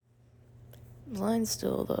Blind's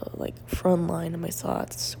still the, like, front line of my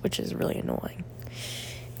thoughts, which is really annoying.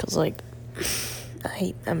 Because, like,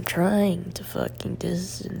 I'm trying to fucking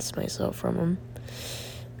distance myself from him.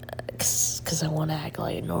 Because I want to act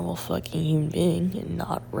like a normal fucking human being and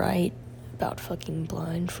not write about fucking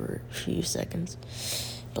Blind for a few seconds.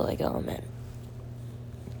 But, like, oh, man.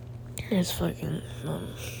 There's fucking,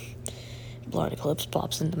 Blind Eclipse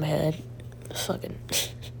pops into my head. Fucking...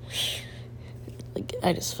 like,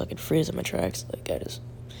 I just fucking freeze in my tracks. Like, I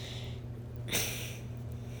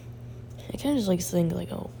kind of just, like, think,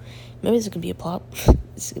 like, oh, maybe this could be a plot.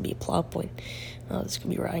 This could be a plot point. Oh, this could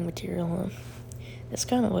be writing material, huh? That's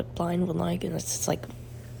kind of what Blind would like, and it's like...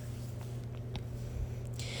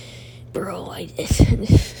 Bro,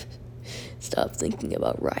 stop thinking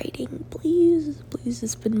about writing, please. Please,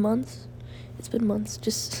 it's been months.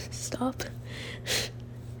 Just stop.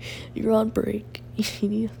 You're on break. You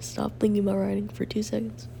need to stop thinking about writing for 2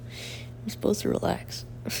 seconds. I'm supposed to relax.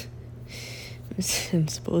 I'm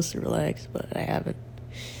supposed to relax, but I haven't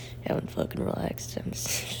fucking relaxed. I'm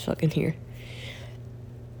just fucking here.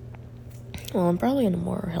 Well, I'm probably in a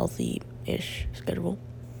more healthy-ish schedule.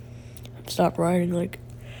 I've stopped writing, like,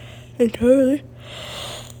 entirely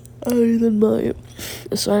other than my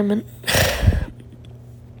assignment.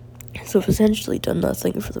 So I've essentially done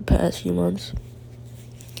nothing for the past few months.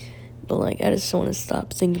 But, like, I just want to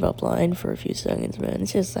stop thinking about Blind for a few seconds, man.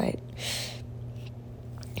 It's just, I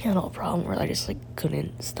had a problem where I just, like,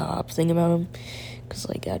 couldn't stop thinking about him. Because,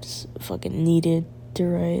 like, I just fucking needed to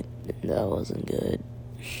write, and that wasn't good.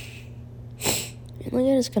 And, like,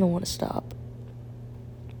 I just kind of want to stop.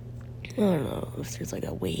 I don't know if there's, like,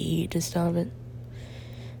 a way to stop it.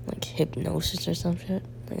 Like, hypnosis or some shit.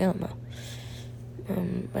 Like, I don't know.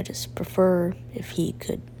 I just prefer if he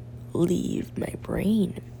could leave my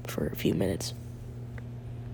brain for a few minutes.